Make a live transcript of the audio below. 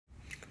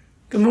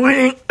Good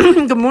morning.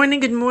 Good morning.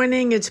 Good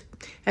morning. It's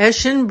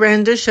Eshin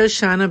Brenda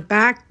Shoshana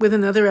back with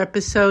another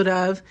episode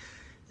of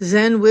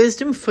Zen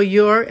Wisdom for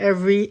Your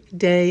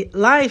Everyday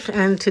Life.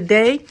 And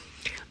today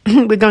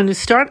we're going to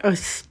start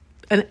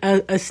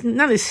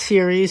not a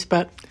series,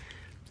 but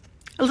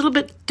a little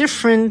bit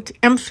different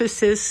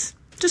emphasis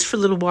just for a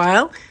little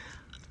while,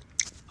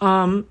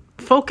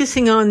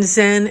 focusing on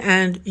Zen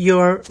and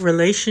your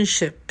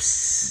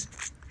relationships.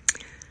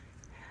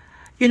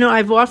 You know,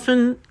 I've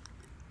often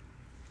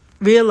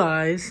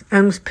realize,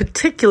 and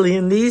particularly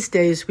in these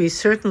days, we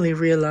certainly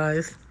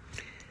realize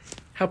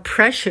how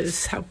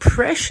precious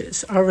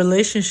our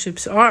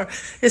relationships are,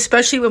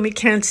 especially when we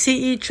can't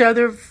see each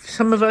other,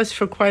 some of us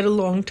for quite a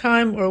long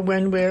time, or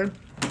when we're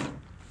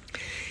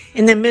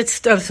in the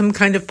midst of some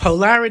kind of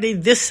polarity,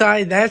 this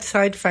side, that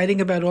side, fighting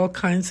about all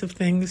kinds of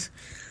things.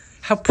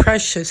 How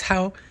precious,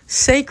 how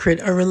sacred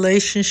a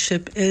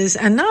relationship is.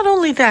 And not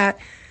only that,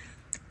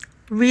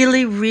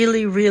 really,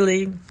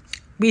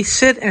 we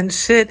sit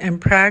and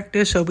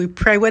practice, or we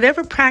pray,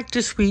 whatever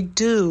practice we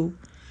do,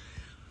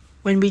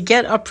 when we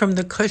get up from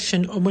the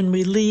cushion or when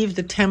we leave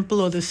the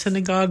temple or the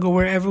synagogue or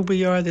wherever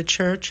we are, the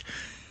church,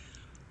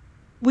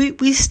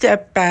 we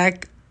step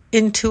back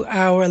into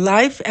our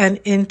life and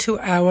into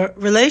our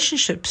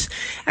relationships.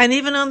 And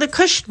even on the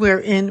cushion, we're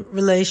in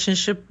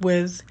relationship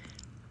with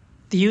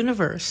the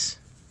universe.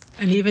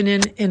 And even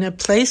in a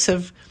place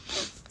of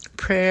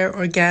prayer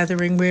or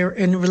gathering, we're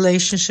in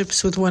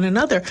relationships with one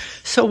another.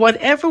 So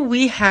whatever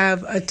we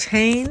have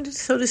attained,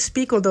 so to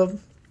speak, although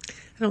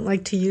I don't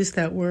like to use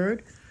that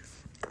word,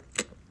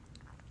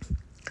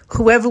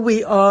 whoever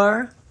we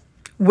are,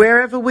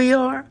 wherever we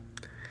are,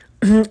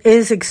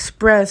 is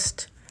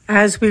expressed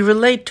as we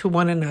relate to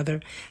one another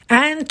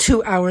and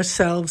to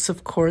ourselves,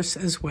 of course,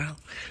 as well.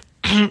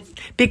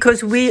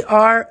 Because we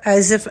are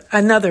as if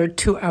another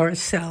to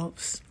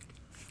ourselves.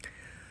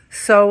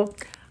 So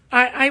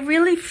I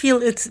really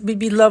feel it would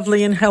be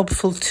lovely and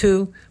helpful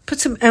to put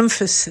some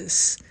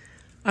emphasis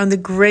on the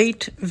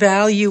great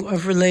value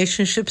of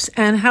relationships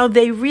and how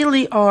they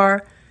really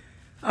are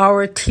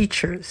our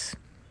teachers.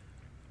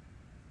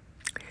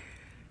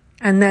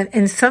 And that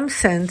in some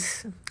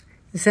sense,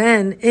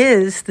 Zen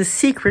is the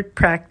secret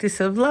practice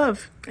of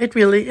love. It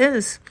really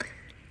is.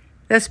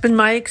 That's been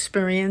my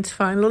experience,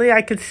 finally.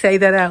 I could say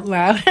that out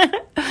loud.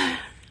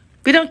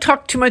 We don't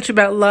talk too much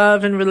about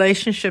love and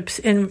relationships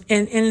in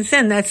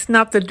Zen. That's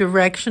not the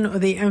direction or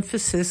the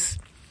emphasis.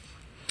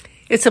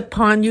 It's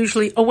upon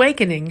usually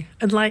awakening,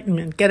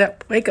 enlightenment. Get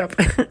up, wake up,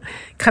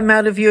 come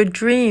out of your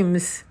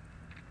dreams.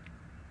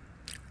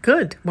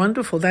 Good,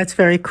 wonderful. That's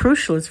very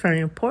crucial. It's very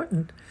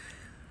important.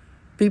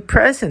 Be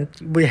present.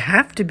 We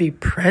have to be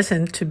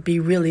present to be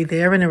really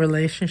there in a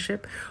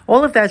relationship.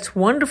 All of that's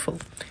wonderful.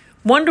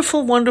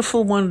 Wonderful,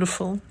 wonderful,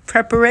 wonderful.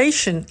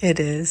 Preparation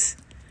it is.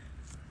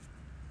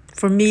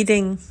 For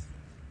meeting,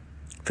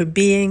 for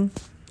being,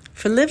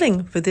 for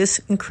living, for this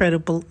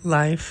incredible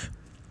life,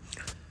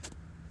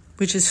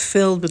 which is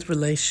filled with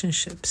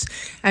relationships.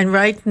 And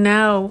right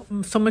now,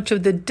 so much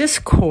of the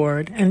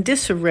discord and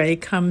disarray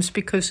comes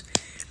because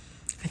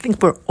I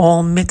think we're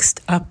all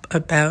mixed up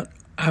about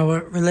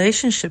our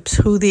relationships,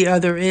 who the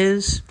other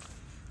is,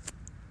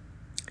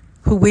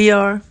 who we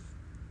are,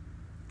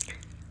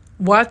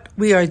 what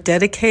we are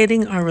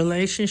dedicating our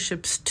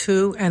relationships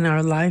to and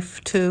our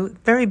life to.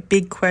 Very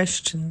big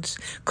questions,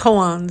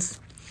 koans,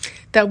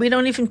 that we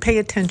don't even pay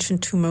attention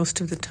to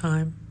most of the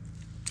time.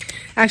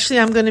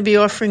 Actually, I'm going to be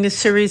offering a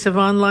series of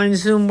online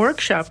Zoom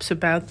workshops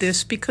about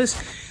this because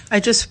I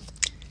just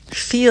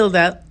feel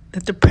that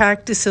the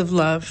practice of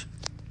love,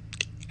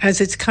 as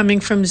it's coming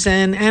from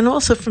Zen and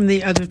also from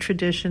the other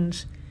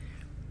traditions,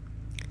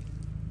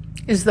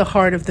 is the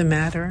heart of the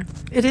matter.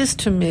 It is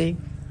to me.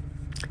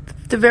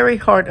 The very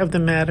heart of the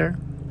matter.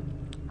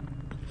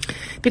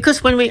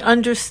 Because when we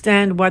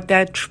understand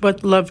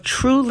what love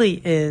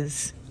truly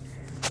is,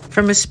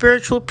 from a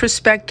spiritual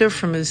perspective,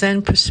 from a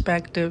Zen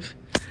perspective,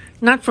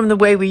 not from the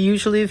way we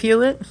usually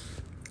view it,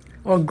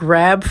 or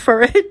grab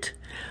for it,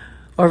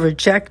 or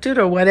reject it,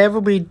 or whatever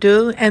we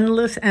do,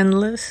 endless,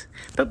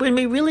 but when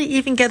we really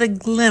even get a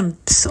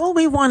glimpse, all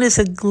we want is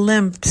a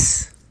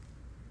glimpse.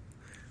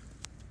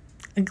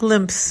 A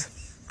glimpse.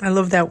 I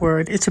love that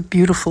word. It's a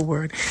beautiful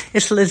word.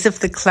 It's as if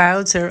the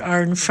clouds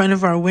are in front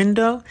of our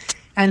window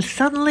and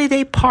suddenly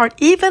they part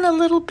even a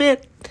little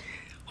bit.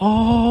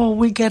 Oh,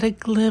 we get a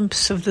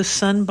glimpse of the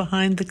sun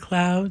behind the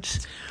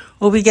clouds,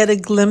 or we get a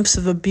glimpse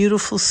of a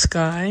beautiful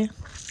sky.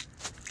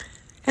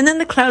 And then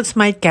the clouds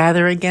might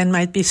gather again,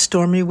 might be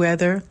stormy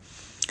weather.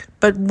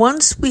 But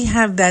once we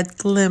have that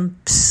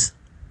glimpse,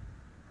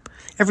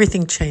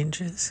 everything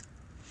changes.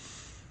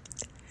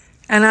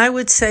 And I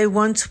would say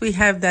once we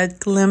have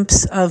that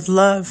glimpse of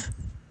love,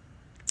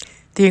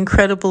 the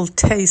incredible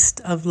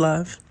taste of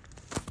love,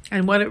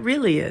 and what it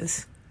really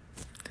is,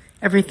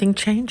 everything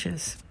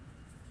changes.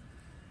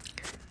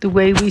 The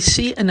way we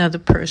see another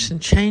person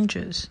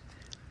changes.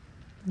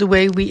 The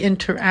way we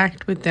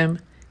interact with them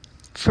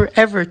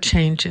forever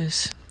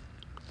changes.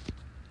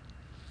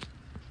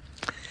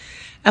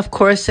 Of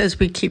course, as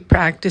we keep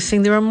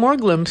practicing, there are more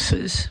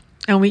glimpses.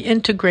 and we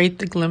integrate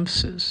the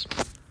glimpses.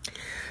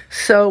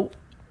 So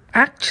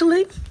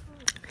actually,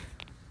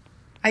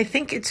 I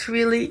think it's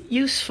really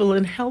useful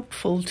and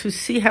helpful to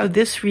see how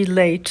this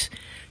relates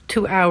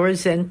to our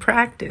Zen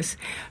practice.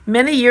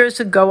 Many years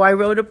ago, I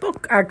wrote a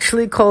book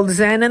actually called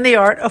Zen and the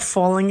Art of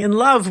Falling in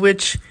Love,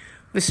 which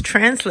was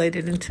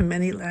translated into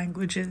many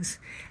languages.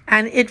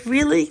 And it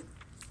really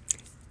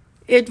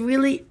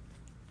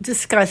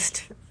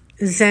discussed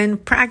Zen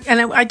practice.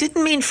 And I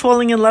didn't mean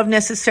falling in love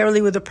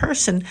necessarily with a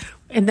person.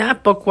 In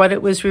that book, what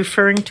it was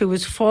referring to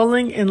was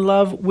falling in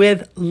love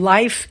with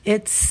life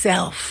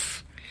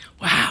itself.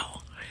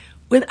 Wow.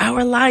 With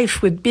our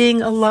life, with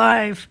being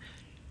alive,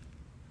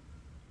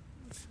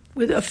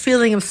 with a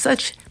feeling of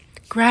such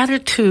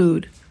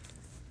gratitude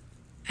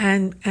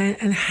and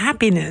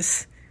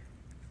happiness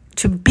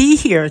to be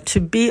here,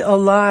 to be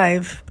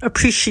alive,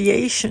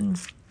 appreciation,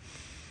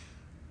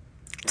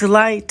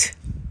 delight.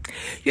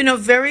 You know,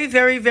 very,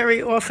 very,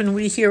 very often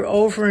we hear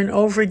over and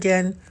over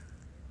again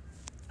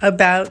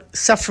about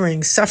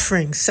suffering.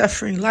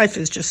 Life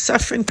is just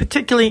suffering,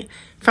 particularly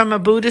from a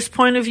Buddhist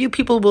point of view.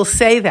 People will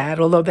say that,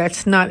 although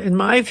that's not, in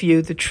my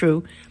view, the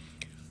true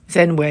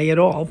Zen way at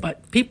all.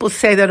 But people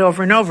say that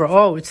over and over.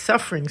 Oh, it's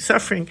suffering.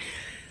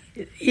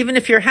 Even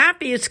if you're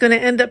happy, it's going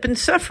to end up in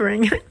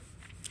suffering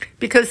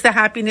because the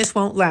happiness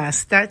won't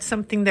last. That's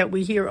something that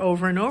we hear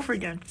over and over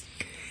again.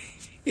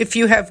 If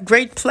you have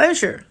great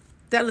pleasure,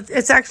 that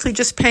it's actually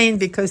just pain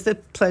because the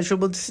pleasure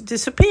will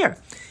disappear.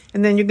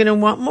 And then you're going to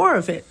want more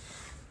of it.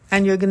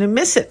 And you're going to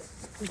miss it.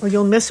 Or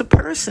you'll miss a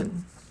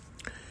person.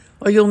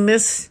 Or you'll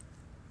miss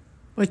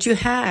what you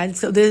had.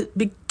 So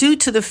due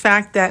to the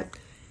fact that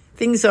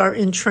things are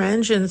in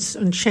transience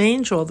and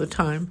change all the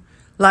time,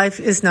 life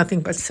is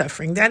nothing but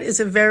suffering. That is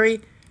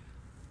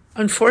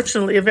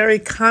unfortunately, a very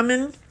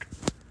common,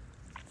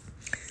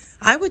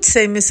 I would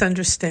say,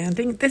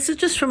 misunderstanding. This is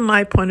just from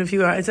my point of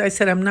view. As I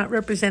said, I'm not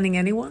representing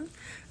anyone,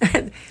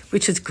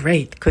 which is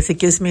great because it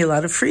gives me a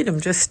lot of freedom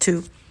just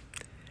to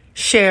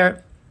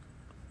share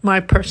my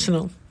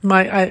personal,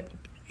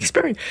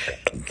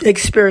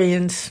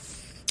 experience,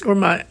 or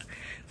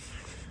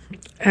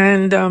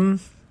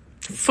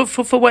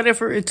for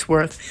whatever it's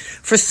worth.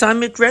 For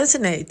some, it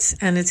resonates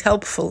and it's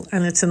helpful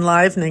and it's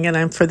enlivening,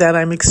 and for that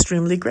I'm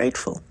extremely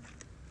grateful.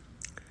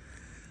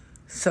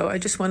 So I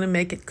just want to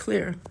make it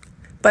clear.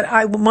 But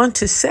I want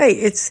to say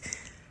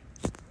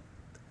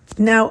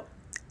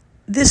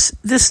this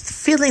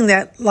feeling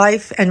that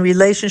life and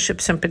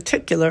relationships in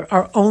particular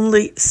are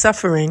only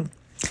suffering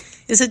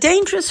is a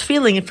dangerous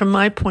feeling from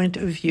my point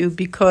of view,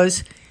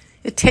 because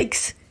it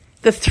takes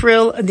the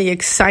thrill and the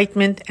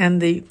excitement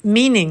and the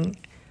meaning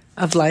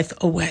of life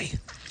away.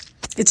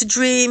 It's a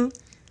dream.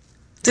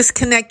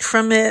 Disconnect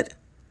from it.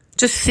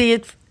 Just see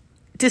it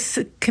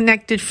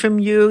disconnected from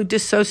you,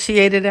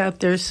 dissociated out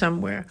there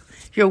somewhere.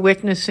 You're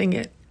witnessing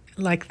it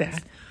like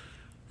that.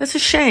 That's a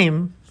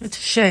shame. It's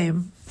a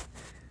shame.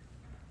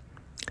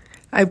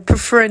 I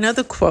prefer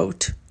another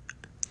quote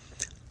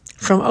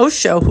from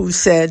Osho, who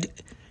said,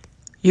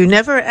 "You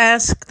never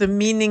ask the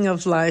meaning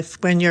of life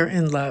when you're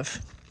in love."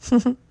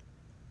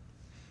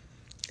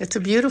 It's a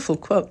beautiful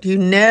quote. You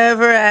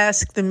never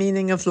ask the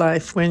meaning of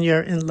life when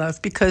you're in love,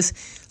 because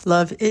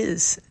love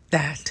is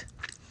that.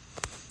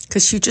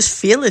 Because you just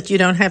feel it. You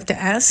don't have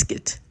to ask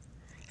it.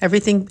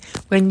 Everything,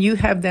 when you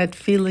have that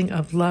feeling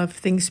of love,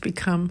 things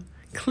become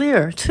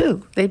clear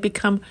too.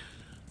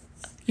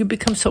 You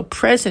become so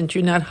present.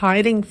 You're not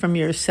hiding from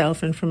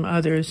yourself and from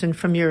others and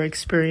from your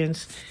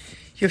experience.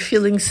 You're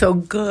feeling so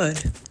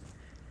good.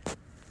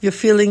 You're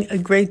feeling a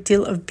great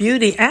deal of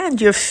beauty. And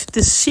the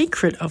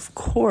secret, of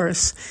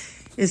course,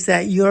 is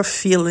that you're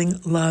feeling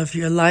love.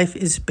 Your life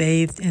is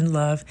bathed in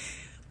love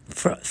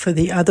for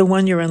the other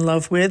one you're in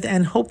love with,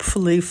 and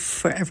hopefully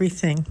for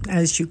everything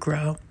as you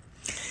grow.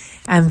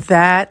 And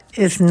that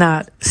is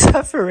not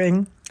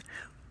suffering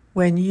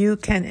when you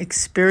can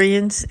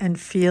experience and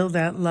feel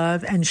that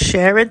love and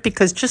share it,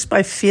 because just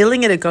by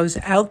feeling it, it goes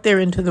out there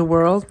into the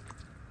world.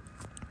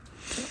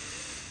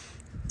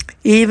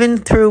 Even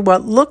through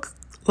what look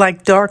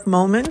like dark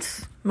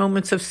moments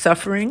of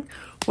suffering,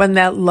 when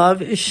that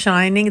love is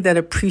shining,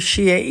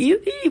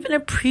 you even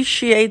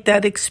appreciate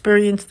that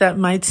experience that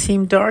might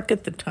seem dark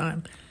at the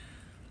time.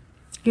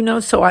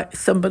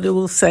 Somebody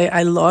will say,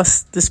 I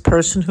lost this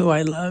person who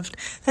I loved.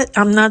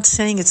 I'm not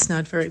saying it's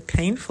not very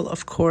painful,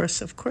 of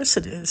course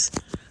it is.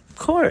 Of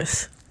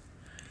course.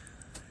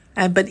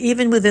 But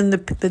even within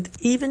that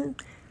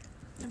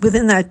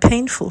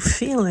painful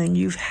feeling,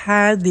 you've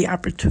had the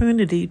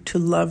opportunity to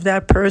love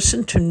that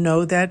person, to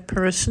know that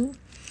person,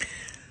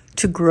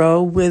 to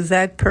grow with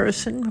that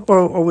person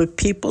or with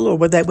people or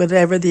with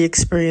whatever the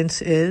experience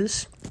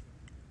is.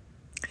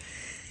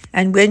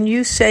 And when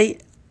you say,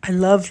 I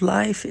love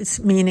life, it's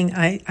meaning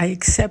I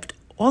accept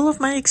all of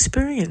my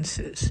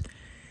experiences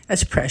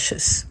as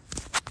precious.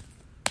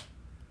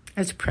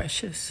 As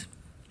precious.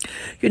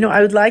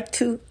 I would like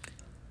to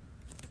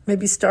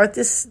maybe start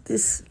this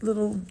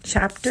little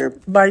chapter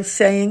by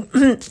telling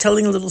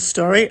a little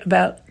story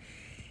about,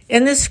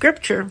 in this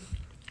scripture,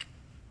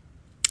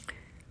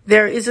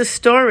 there is a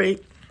story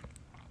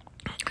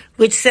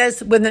which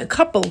says when a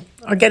couple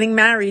are getting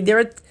married,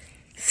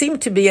 seem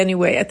to be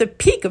anyway at the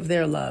peak of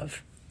their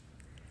love.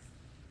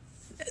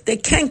 They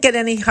can't get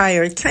any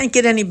higher. It can't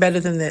get any better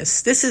than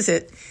this. This is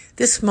it.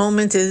 This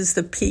moment is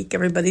the peak.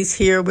 Everybody's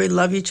here. We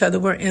love each other.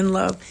 We're in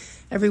love.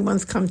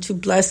 Everyone's come to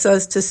bless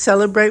us, to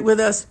celebrate with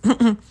us.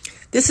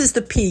 This is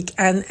the peak.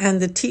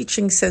 And the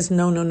teaching says,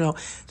 no.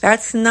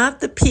 That's not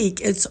the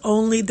peak. It's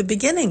only the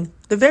beginning,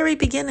 the very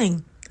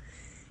beginning.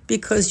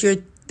 Because you're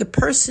the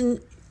person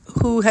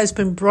who has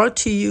been brought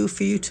to you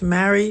for you to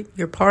marry,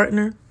 your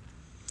partner,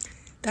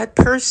 that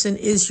person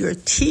is your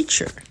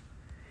teacher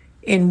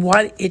in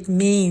what it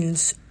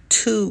means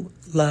to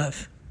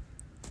love.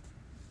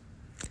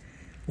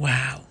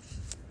 Wow.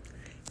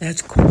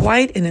 That's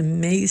quite an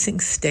amazing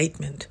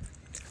statement.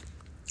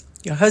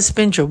 Your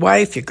husband, your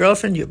wife, your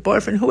girlfriend, your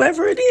boyfriend,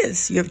 whoever it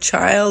is, your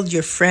child,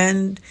 your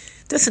friend,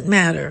 doesn't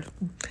matter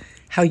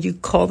how you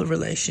call the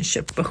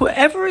relationship, but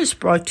whoever is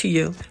brought to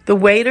you, the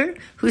waiter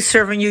who's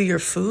serving you your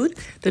food,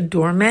 the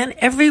doorman,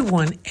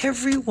 everyone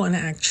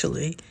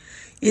actually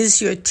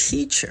is your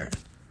teacher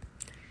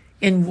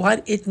in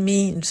what it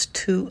means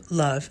to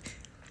love.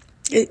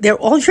 They're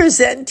all your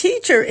Zen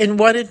teacher in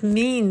what it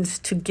means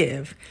to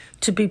give,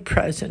 to be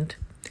present.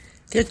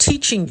 They're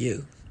teaching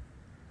you.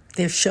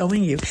 They're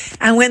showing you.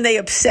 And when they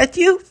upset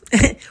you,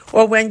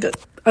 or when,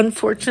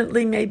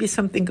 unfortunately, maybe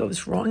something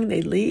goes wrong,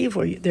 they leave,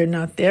 or they're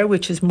not there,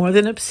 which is more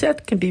than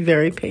upset, can be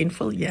very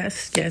painful.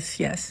 Yes.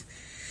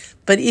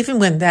 But even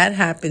when that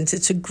happens,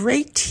 it's a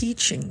great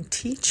teaching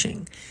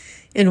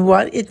in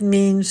what it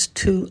means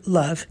to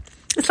love.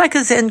 It's like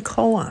a Zen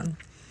koan.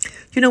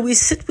 We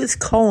sit with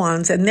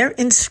koans, and they're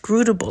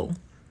inscrutable.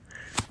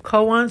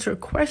 Koans are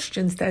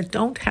questions that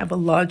don't have a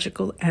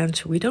logical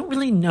answer. We don't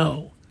really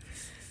know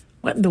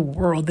what in the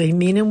world they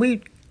mean, and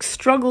we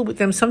struggle with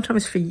them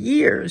sometimes for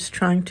years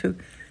trying to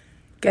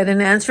get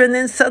an answer, and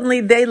then suddenly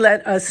they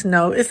let us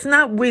know. It's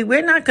not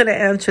we're not going to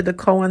answer the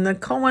koan. The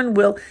koan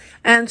will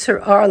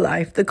answer our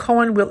life. The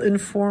koan will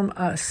inform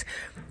us.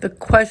 The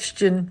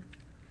question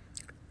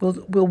will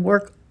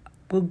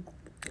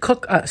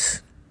cook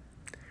us,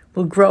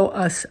 will grow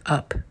us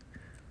up.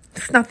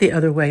 It's not the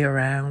other way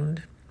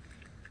around.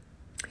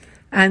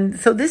 And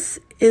so this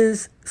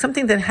is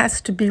something that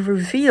has to be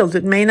revealed.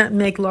 It may not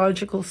make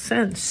logical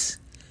sense,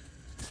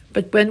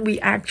 but when we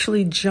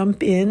actually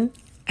jump in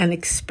and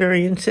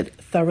experience it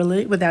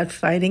thoroughly without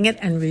fighting it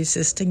and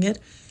resisting it,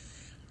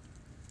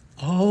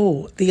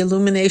 the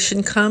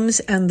illumination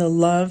comes and the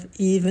love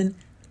even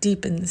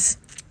deepens.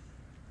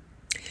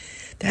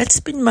 That's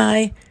been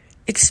my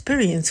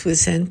experience with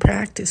Zen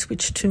practice,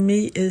 which to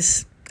me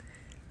is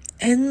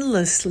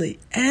endlessly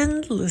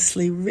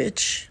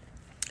rich,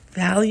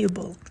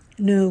 valuable,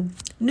 new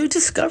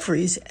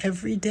discoveries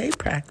every day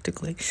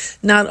practically.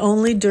 Not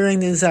only during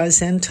the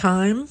Zazen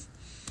time,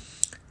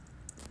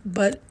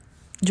 but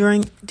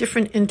during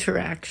different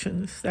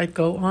interactions that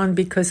go on,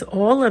 because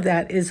all of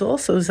that is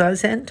also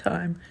Zazen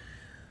time,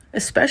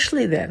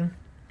 especially then.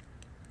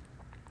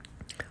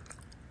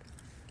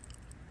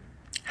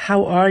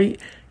 How are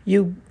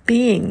you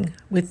being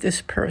with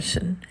this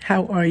person?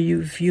 How are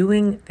you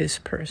viewing this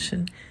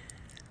person?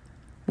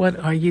 What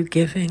are you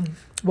giving?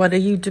 What are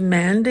you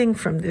demanding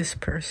from this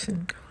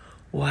person?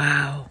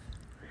 Wow.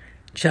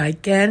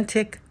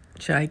 Gigantic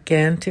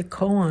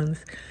koans.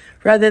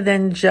 Rather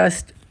than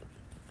just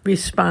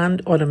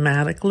respond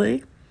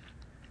automatically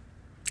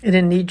in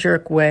a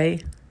knee-jerk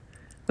way.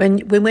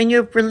 When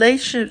your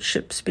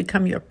relationships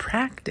become your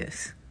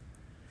practice,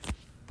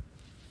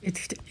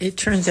 it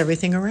turns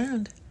everything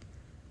around.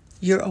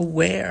 You're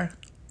aware.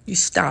 You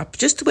stop.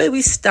 Just the way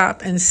we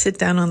stop and sit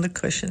down on the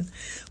cushion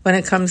when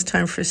it comes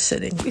time for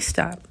sitting. We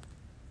stop.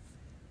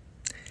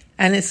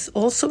 And it's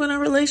also in our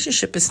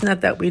relationship. It's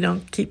not that we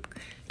don't keep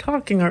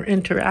talking or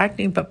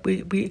interacting, but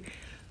the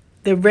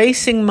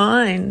racing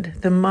mind,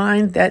 the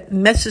mind that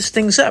messes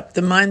things up,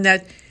 the mind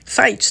that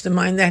fights, the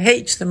mind that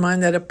hates, the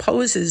mind that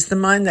opposes, the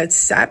mind that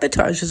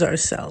sabotages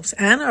ourselves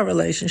and our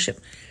relationship,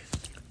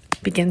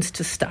 begins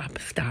to stop.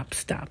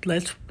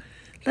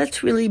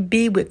 Let's really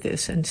be with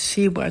this and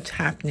see what's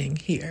happening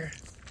here.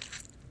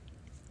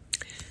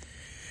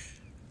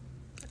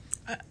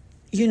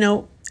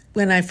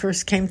 When I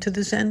first came to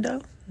the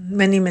Zendo,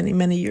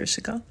 many years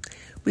ago,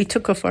 we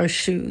took off our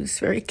shoes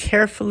very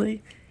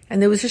carefully,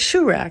 and there was a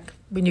shoe rack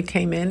when you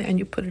came in, and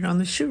you put it on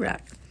the shoe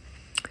rack.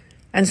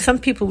 And some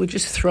people would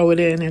just throw it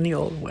in any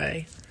old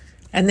way.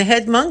 And the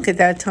head monk at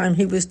that time,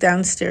 he was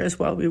downstairs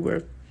while we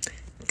were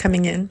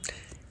coming in.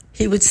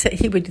 He would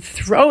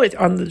throw it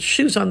on the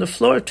shoes on the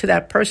floor to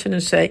that person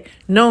and say,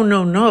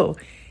 no,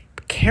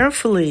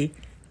 carefully,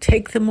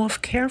 take them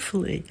off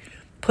carefully,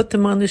 put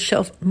them on the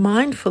shelf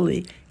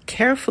mindfully,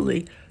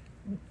 carefully,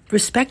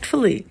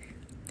 respectfully.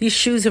 These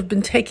shoes have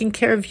been taking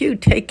care of you.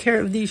 Take care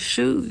of these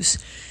shoes.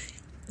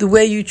 The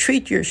way you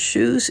treat your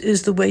shoes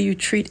is the way you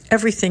treat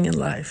everything in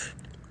life,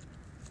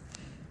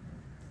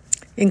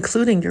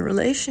 including your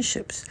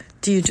relationships.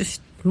 Do you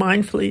just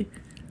mindfully,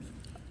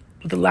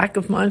 with a lack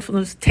of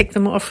mindfulness, take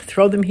them off,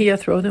 throw them here,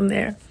 throw them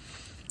there?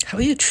 How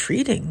are you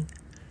treating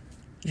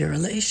your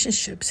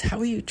relationships. How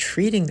are you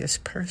treating this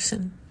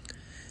person?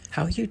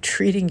 How are you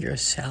treating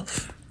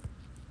yourself?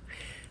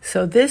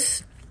 So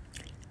this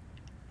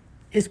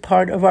is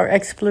part of our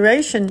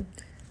exploration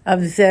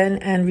of Zen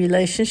and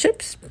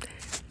relationships.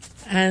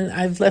 And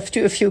I've left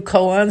you a few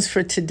koans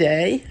for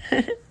today.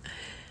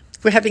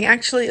 We're having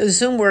actually a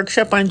Zoom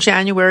workshop on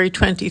January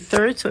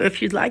 23rd. So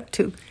if you'd like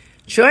to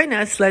join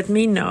us, let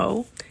me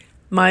know.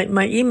 My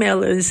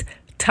email is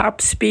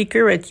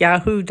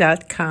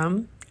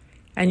topspeaker@yahoo.com.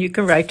 And you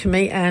can write to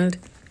me and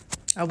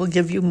I will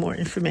give you more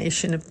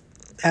information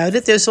about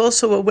it. There's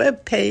also a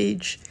web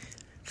page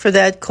for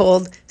that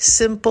called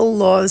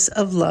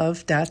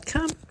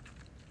simplelawsoflove.com.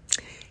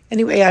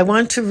 Anyway, I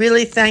want to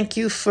really thank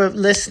you for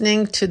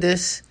listening to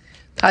this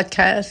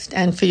podcast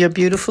and for your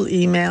beautiful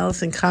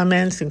emails and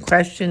comments and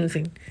questions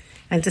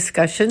and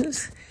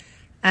discussions.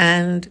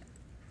 And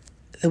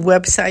the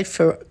website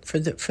for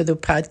the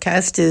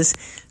podcast is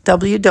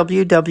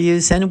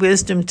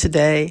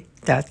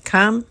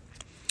www.zenwisdomtoday.com.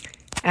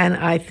 And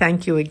I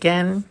thank you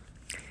again.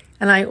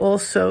 And I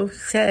also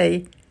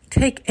say,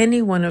 take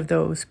any one of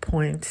those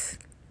points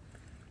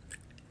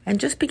and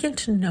just begin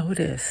to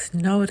notice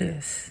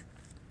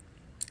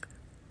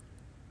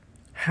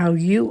how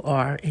you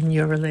are in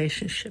your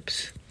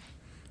relationships.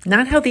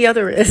 Not how the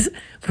other is.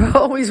 We're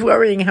always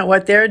worrying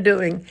what they're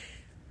doing.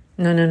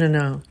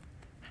 No.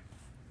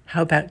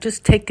 How about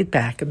just take it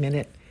back a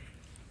minute?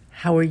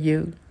 How are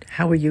you?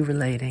 How are you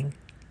relating?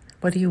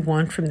 What do you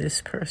want from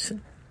this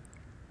person?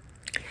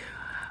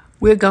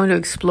 We're going to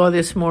explore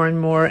this more and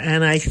more,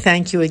 and I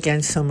thank you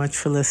again so much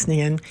for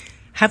listening, and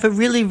have a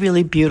really,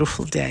 really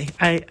beautiful day.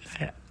 I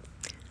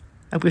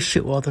wish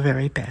you all the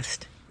very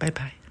best.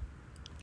 Bye-bye.